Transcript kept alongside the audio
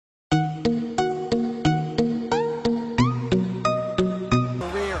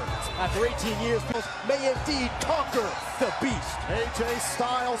18 years may indeed conquer the beast. AJ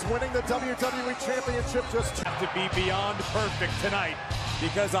Styles winning the WWE Championship just have to be beyond perfect tonight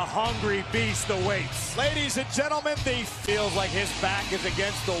because a hungry beast awaits. Ladies and gentlemen, the feels like his back is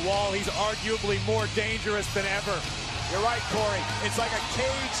against the wall. He's arguably more dangerous than ever. You're right, Corey. It's like a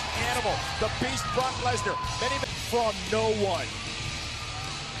caged animal. The beast Brock Lesnar. Many from no one.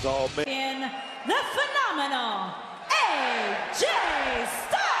 It's all in the phenomenal AJ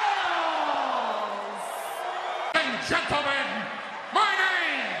Styles. And gentlemen, my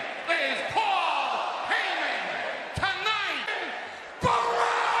name is Paul Heyman. Tonight, Brock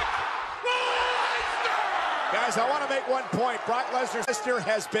Lesnar. Guys, I want to make one point. Brock Lesnar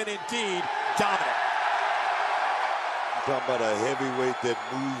has been indeed dominant. You're talking about a heavyweight that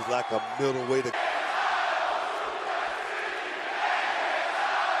moves like a middleweight.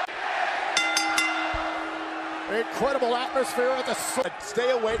 incredible atmosphere at the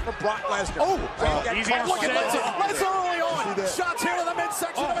stay away from Brock Lesnar. Easy look at Lesnar early on. Shots here to the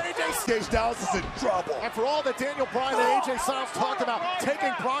midsection of AJ Styles is in trouble. And for all that Daniel Bryan and AJ Styles talked about,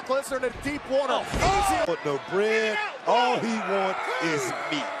 taking Brock Lesnar into deep water. Easy. But no bread. All he wants is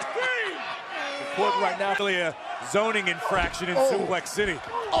meat. Court right now, really a zoning infraction in Suplex City.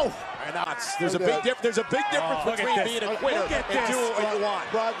 And there's a big difference between being a quitter and doing what you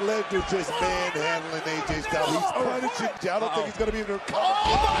want. Brock Lesnar just manhandling AJ Styles. He's punishing. I don't think he's going to be able to recover. Oh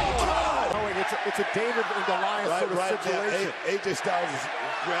my God! It's a David and Goliath sort of situation. AJ Styles is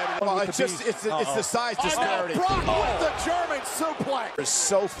grabbing. Well, it's the size disparity. Brock with the German suplex. They're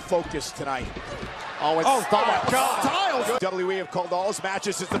so focused tonight. Styles. Styles. WWE have called all his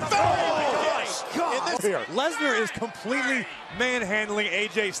matches as the very beginning. Lesnar is completely manhandling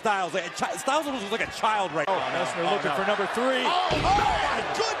AJ Styles. Styles looks like a child right now. Lesnar looking for number 3. Oh my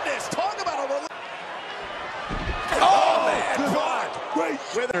goodness! Talk about a man! Brock! Great.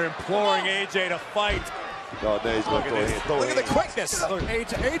 They're imploring AJ to fight. Oh, now he's going to Look at the quickness.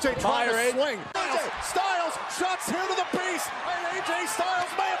 AJ trying to swing. Styles shots here to the beast, and AJ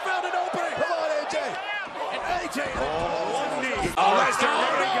Styles may have found an opening. Come on, AJ. And AJ. One knee. Lesnar,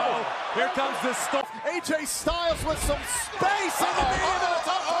 there we go. Here comes the stuff. AJ Styles with some space in the knee into the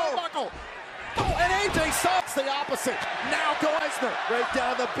top turnbuckle. And AJ Styles the opposite. Now go Lesnar. Right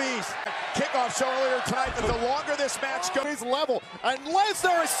down the beast. Kickoff show earlier tonight that the longer this match goes, he's level. And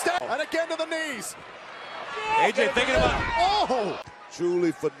Lesnar is stepping. And again to the knees. AJ thinking about it.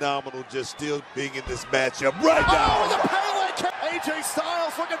 Truly phenomenal just still being in this matchup right now. The Pele kick. AJ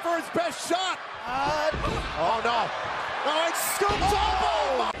Styles looking for his best shot. No. It scoops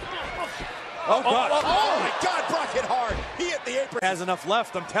up. Oh my God, Brock hit hard. He hit the apron. Has enough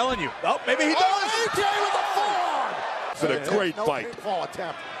left, I'm telling you. Maybe he does. AJ with the forearm. It's been a great fight. Pinfall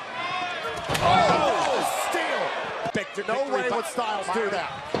attempt. Steal. No way would Styles do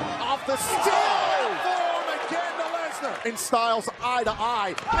that. Off the steal. Forearm again to Lesnar. In Styles eye to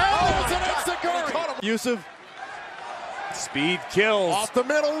eye. And there's an enziguri. Yusuf. Speed kills. Off the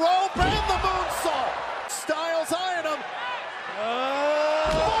middle rope and the moonsault. Styles eyeing him.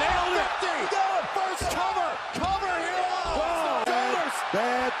 Nailed it. First cover. Cover here.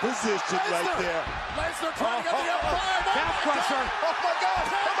 Bad position right there. Lesnar trying to get the F5. Calf crusher. Oh my God.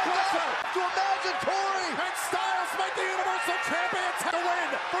 To imagine Corey. And Styles make the Universal Champions to win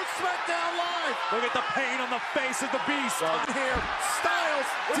for SmackDown Live. Look at the pain on the face of the beast. Here, Styles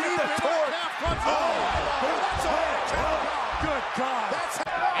deep in the calf crusher. Good God.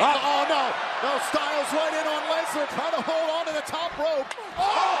 No, Styles right in on Lesnar, trying to hold on to the top rope.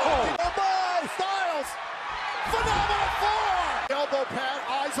 Styles. Phenomenal forearm. Elbow pad,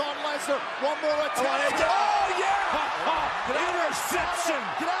 eyes on Lesnar. One more attempt. Interception.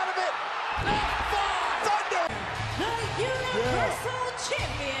 Get out of it. Thunder. The Universal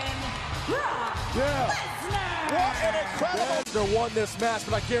Champion, Brock Lesnar. What an incredible. Lesnar won this match,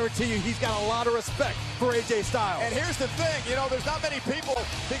 but I guarantee you he's got a lot of respect for AJ Styles. And here's the thing, there's not many people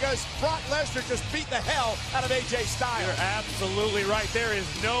because Brock Lesnar just beat the hell out of AJ Styles. You're absolutely right. There is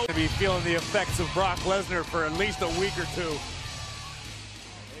no to be feeling the effects of Brock Lesnar for at least a week or two.